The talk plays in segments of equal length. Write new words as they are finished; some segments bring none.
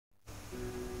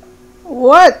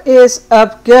What is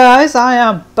up, guys? I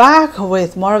am back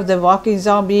with more of the Walking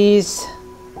Zombies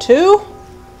 2.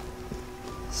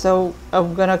 So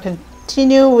I'm gonna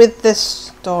continue with this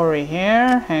story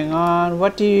here. Hang on,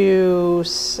 what do you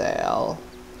sell?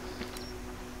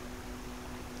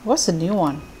 What's the new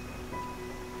one?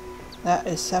 That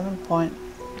is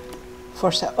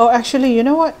 7.47. Oh, actually, you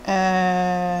know what?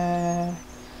 Can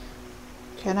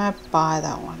I buy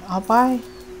that one? I'll buy.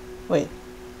 Wait.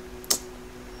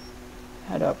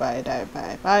 How do I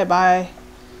buy? Buy.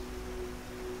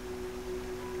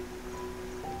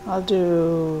 I'll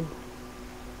do.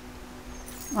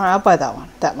 Alright, I'll buy that one.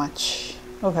 That much.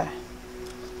 Okay.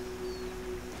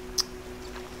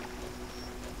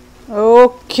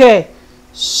 Okay.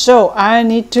 So I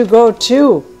need to go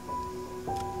to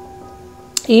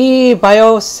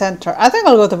Bio Center. I think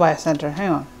I'll go to Bio Center.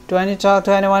 Hang on. Do I need to talk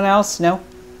to anyone else? No.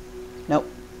 Nope.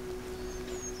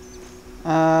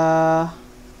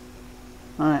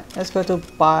 Alright, let's go to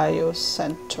Bio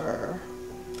Center.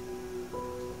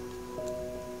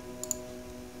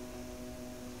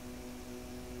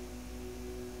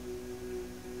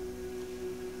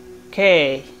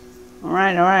 Okay.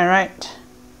 Alright.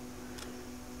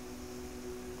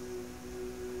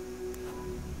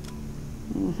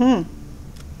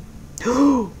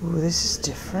 Ooh, this is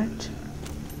different.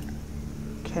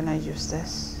 Can I use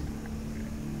this?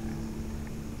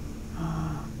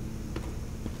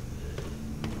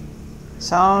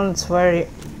 Sounds very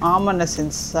ominous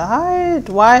inside.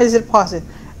 Why is it positive?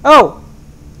 Oh!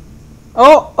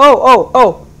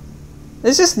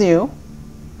 This is new.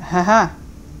 Haha.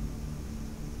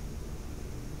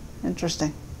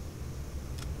 Interesting.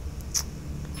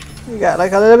 We got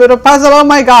like a little bit of puzzle. Oh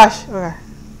my gosh. Okay.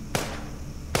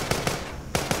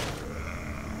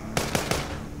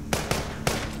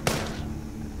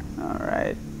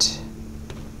 Alright.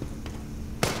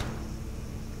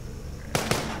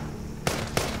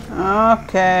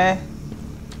 Okay.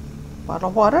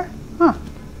 Bottled water? Huh.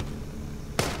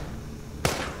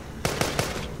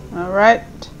 Alright.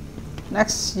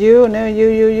 Next, you.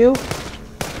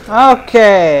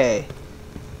 Okay.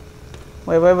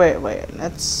 Wait.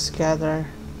 Let's gather.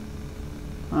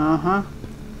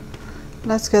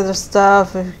 Let's gather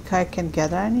stuff if I can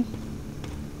gather any.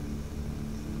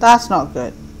 That's not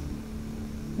good.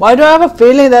 Why do I have a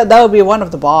feeling that that would be one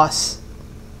of the boss?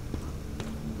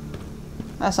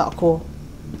 That's not cool.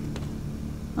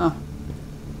 Huh.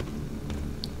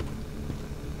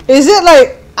 Is it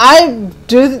like I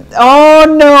do? Oh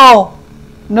no!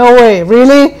 No way!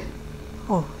 Really?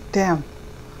 Oh damn!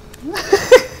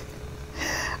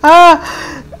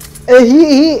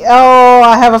 He. Oh,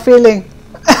 I have a feeling.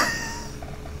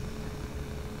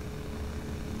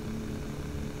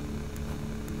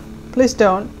 Please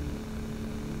don't.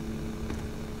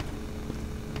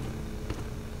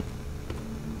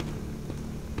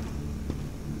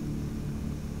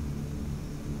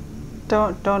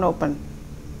 Don't open.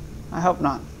 I hope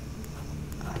not.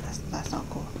 Oh, that's not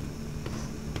cool.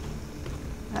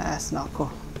 That's not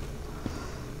cool.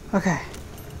 Okay.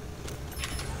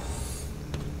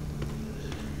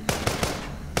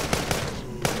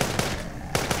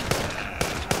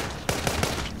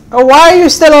 Oh, why are you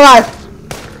still alive?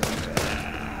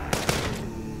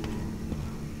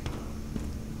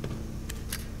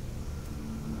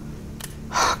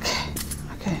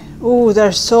 Okay. Ooh,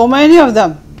 there's so many of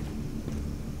them.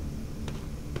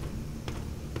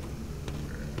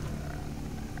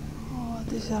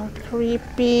 These are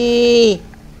creepy.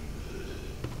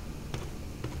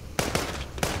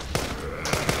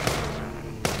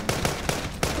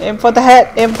 Aim for the head.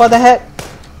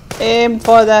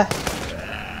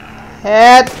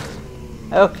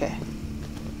 Okay.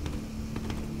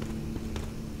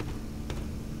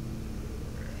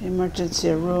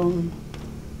 Emergency room.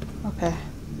 Okay.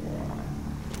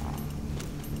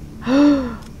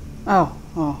 Oh,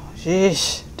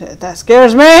 jeez. That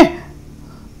scares me.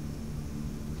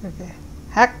 Okay.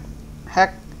 Hack.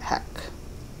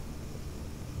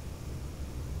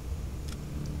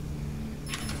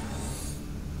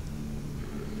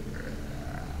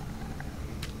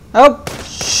 Oh,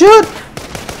 shoot!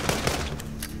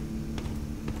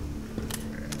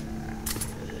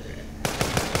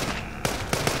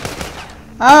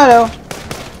 Hello.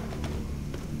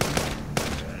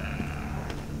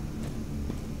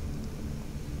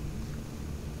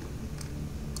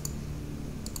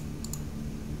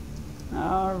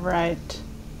 All right.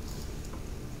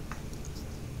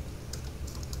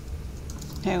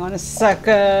 Hang on a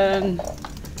second.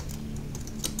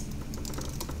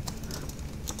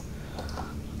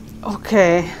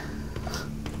 Okay.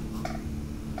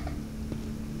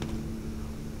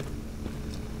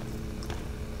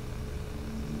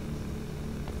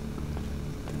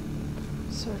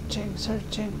 Searching,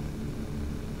 searching.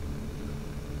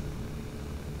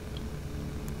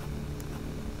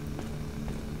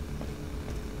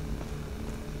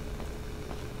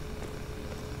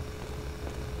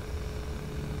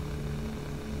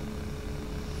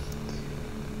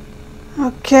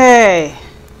 Okay.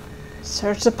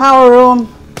 Search the power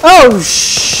room. Oh,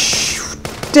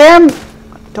 damn.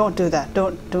 Don't do that.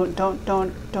 Don't do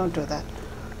that.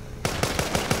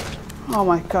 Oh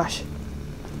my gosh.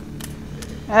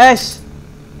 Yes.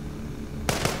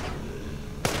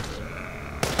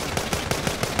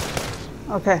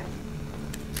 Okay.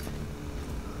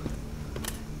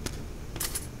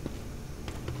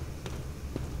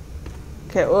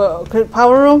 Okay, well,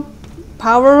 power room?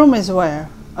 Power room is where?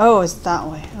 Oh, it's that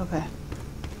way. Okay.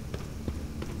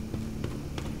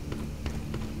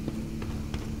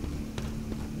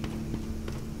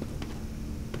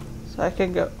 So I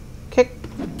can go kick.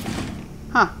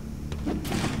 Huh.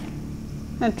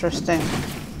 Interesting.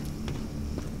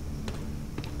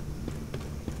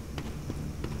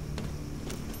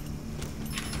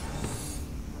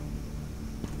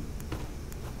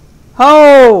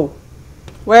 Oh!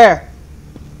 Where?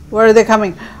 Where are they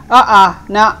coming?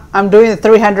 No, I'm doing the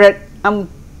 300.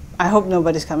 I hope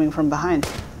nobody's coming from behind.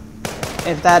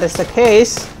 If that is the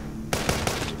case,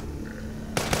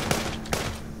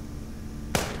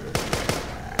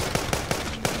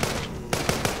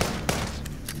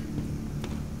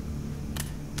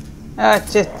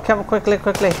 just come quickly.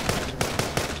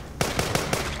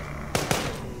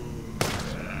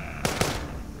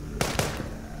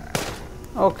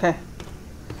 Okay.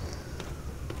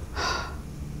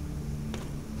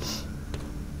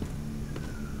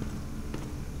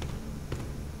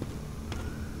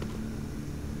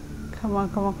 Come on,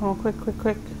 quick.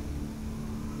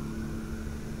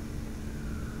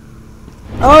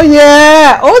 Oh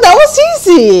yeah! Oh, that was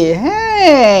easy!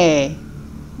 Hey!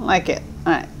 Like it.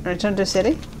 Alright, return to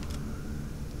city.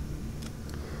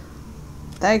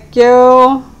 Thank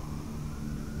you.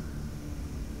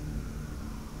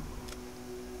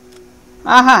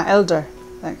 Aha, Elder.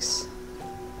 Thanks.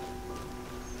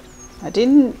 I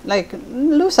didn't like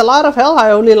lose a lot of health.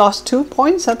 I only lost 2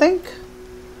 points, I think.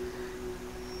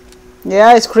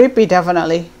 Yeah, it's creepy,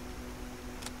 definitely.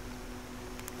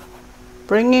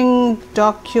 Bringing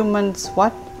documents.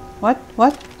 What?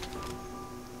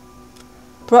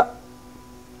 But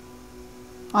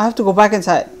I have to go back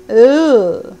inside.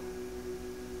 Ugh.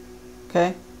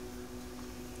 Okay.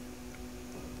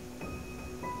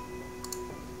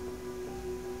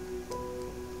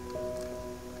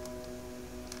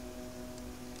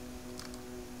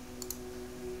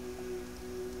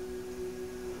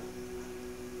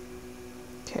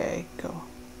 Okay, go.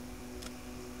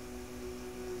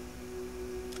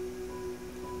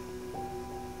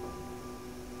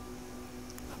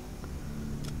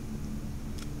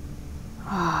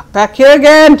 Back here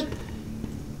again.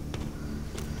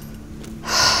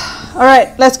 All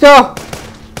right, let's go.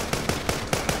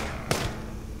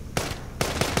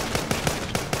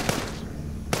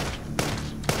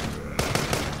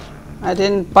 I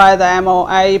didn't buy the ammo.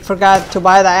 I forgot to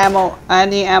buy the ammo.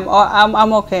 Any ammo?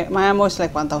 I'm okay. My ammo is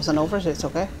like 1,000 over, so it's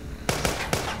okay.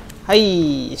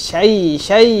 Hey,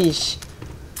 shaish.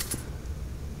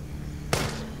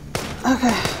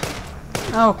 Okay.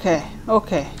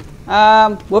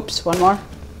 Whoops, one more.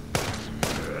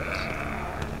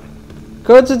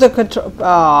 Go to the control.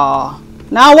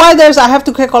 Now why I have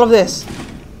to click all of this?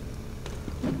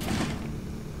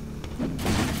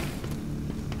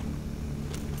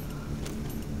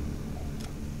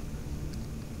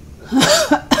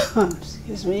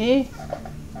 Excuse me.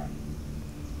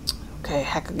 Okay,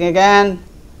 hacking again.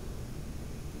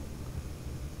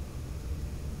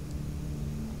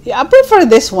 Yeah, I prefer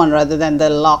this one rather than the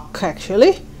lock,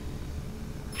 actually.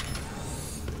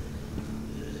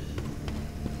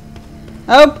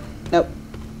 Oh, nope.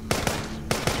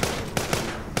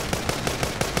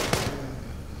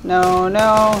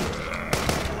 No.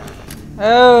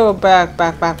 Oh, back.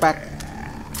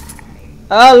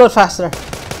 A lot faster.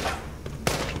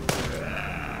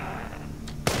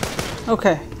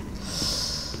 Okay.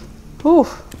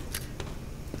 Oof.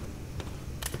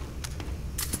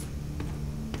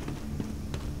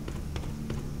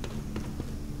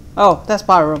 Oh, that's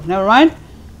power room. Never mind.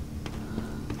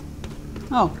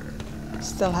 Oh,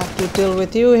 still have to deal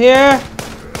with you here.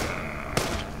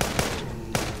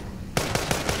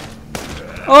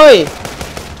 Oi!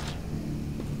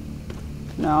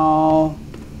 No.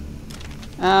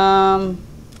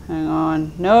 Hang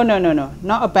on. No.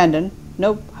 Not abandon.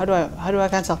 Nope. How do I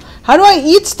cancel? How do I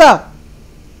eat stuff?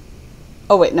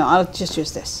 Oh wait, no, I'll just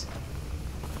use this.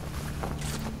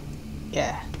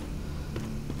 Yeah.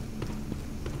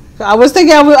 I was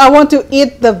thinking I want to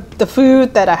eat the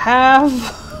food that I have.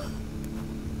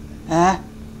 I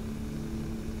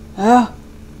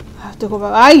have to go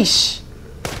back. Aish!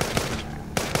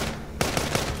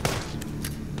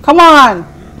 Come on!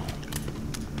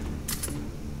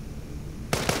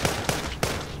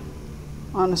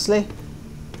 Honestly.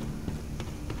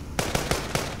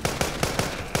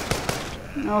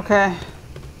 Okay.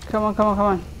 Come on, come on, come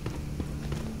on.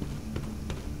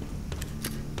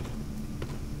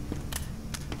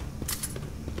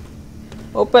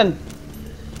 Open.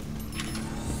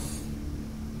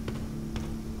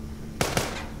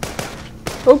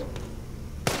 Oop.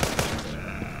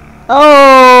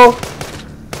 Oh!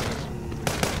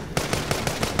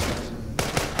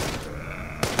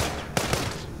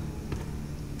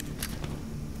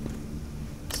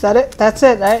 Is that it? That's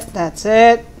it, right? That's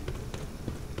it.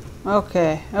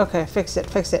 Okay, okay, fix it,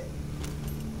 fix it.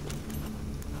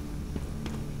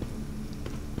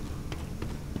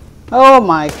 Oh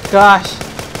my gosh.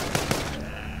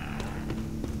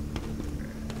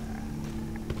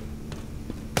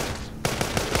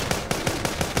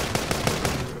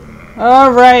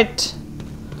 All right.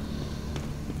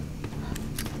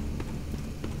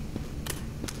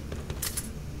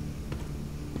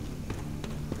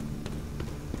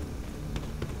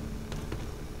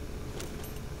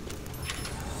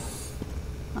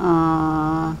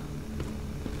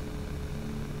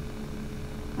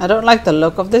 I don't like the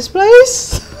look of this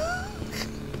place.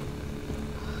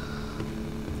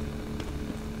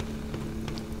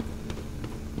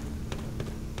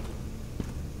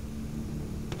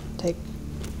 Take.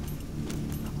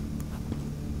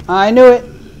 I knew it.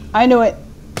 I knew it.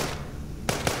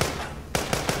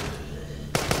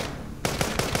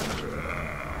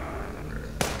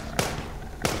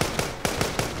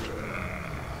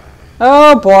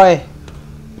 Oh boy.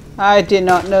 I did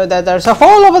not know that there's a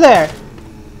hole over there.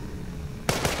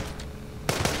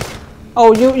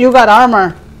 Oh, you got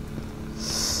armor.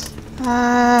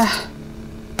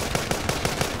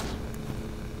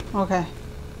 Okay.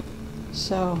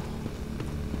 So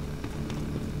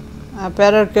I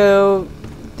better go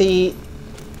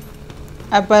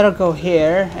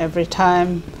here every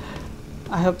time.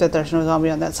 I hope that there's no zombie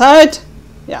on that side.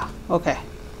 Yeah, okay.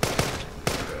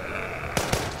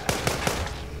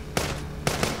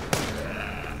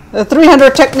 The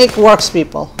 300 technique works,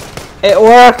 people. It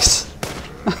works.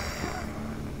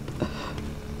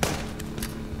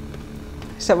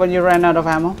 Except when you ran out of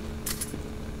ammo.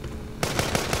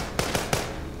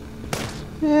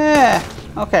 Yeah.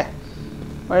 Okay.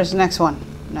 Where's the next one?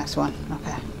 Next one.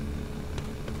 Okay.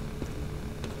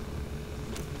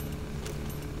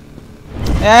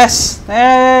 Yes.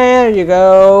 There you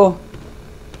go.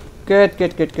 Good,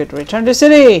 good, good, good. Return to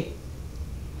city.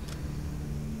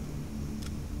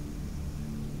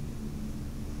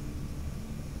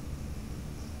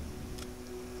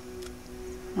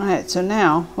 Alright, so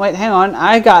now, wait, hang on.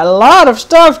 I got a lot of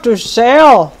stuff to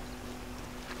sell.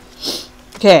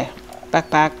 Okay,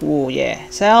 backpack. Oh yeah,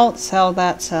 sell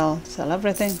that, sell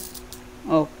everything.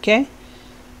 Okay.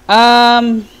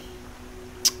 I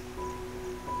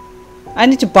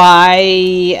need to buy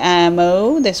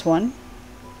ammo. This one.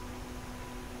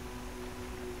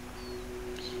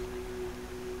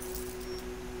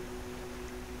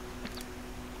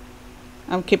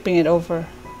 I'm keeping it over.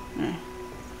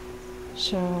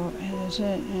 So, is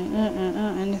it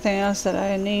anything else that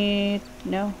I need?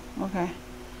 No? Okay.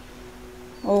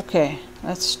 Okay,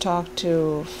 let's talk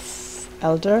to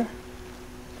Elder.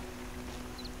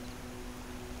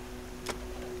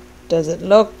 Does it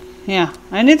look? Yeah,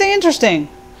 anything interesting?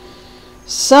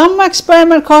 Some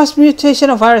experiment caused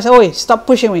mutation of virus. Oh wait, stop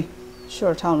pushing me.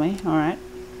 Sure, tell me. Alright.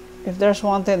 If there's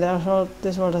one thing that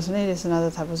this world doesn't need, it's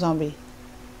another type of zombie.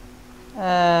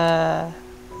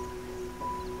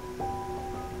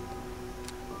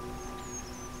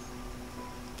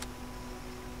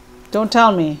 Don't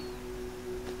tell me.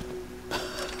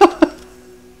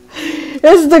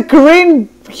 It's the green,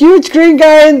 huge green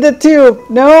guy in the tube.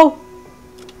 No?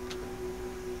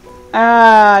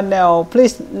 No.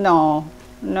 Please, no.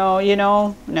 No, you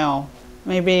know, no.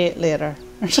 Maybe later.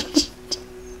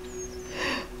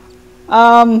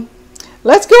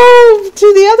 Let's go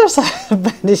to the other side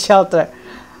of the shelter.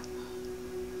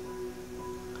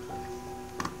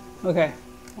 Okay,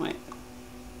 wait.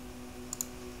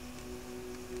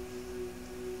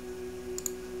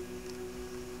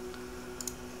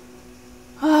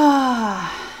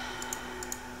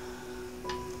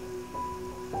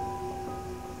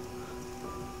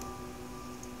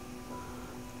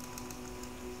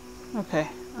 Okay.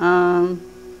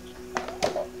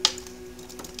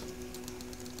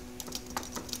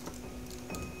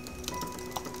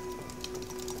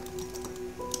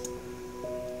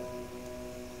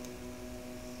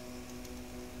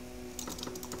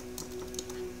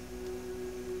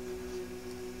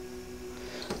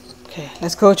 Okay,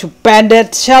 let's go to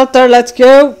bandit shelter. Let's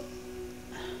go.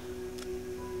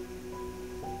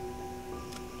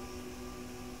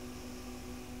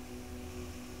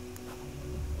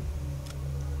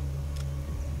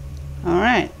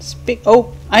 Alright, speak.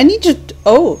 Oh, I need to.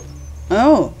 Oh.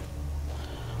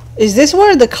 Is this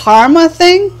where the karma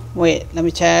thing? Wait, let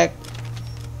me check.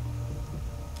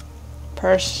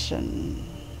 Person.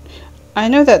 I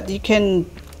know that you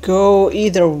can go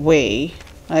either way.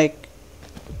 Like.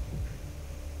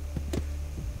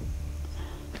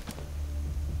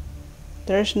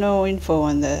 There's no info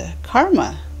on the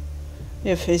karma.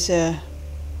 If he's a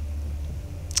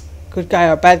good guy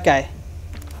or bad guy.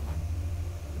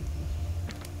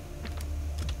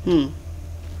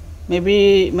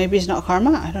 Maybe it's not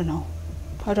karma. I don't know.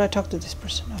 How do I talk to this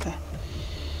person? Okay.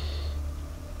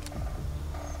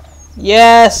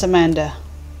 Yes, Amanda.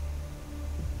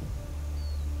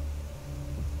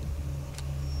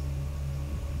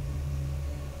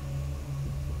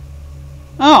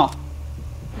 Oh.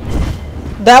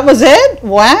 That was it?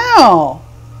 Wow.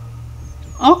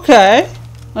 Okay.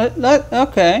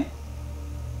 Okay.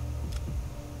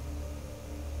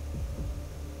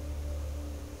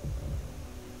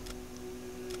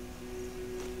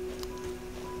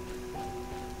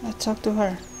 Let's talk to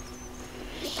her.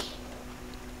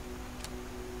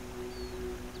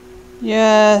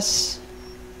 Yes.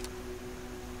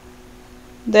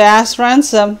 They asked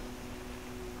ransom.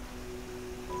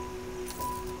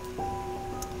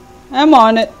 I'm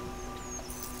on it.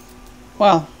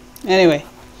 Well, anyway.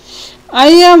 I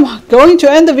am going to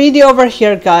end the video over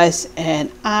here, guys.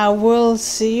 And I will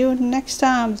see you next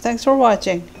time. Thanks for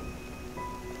watching.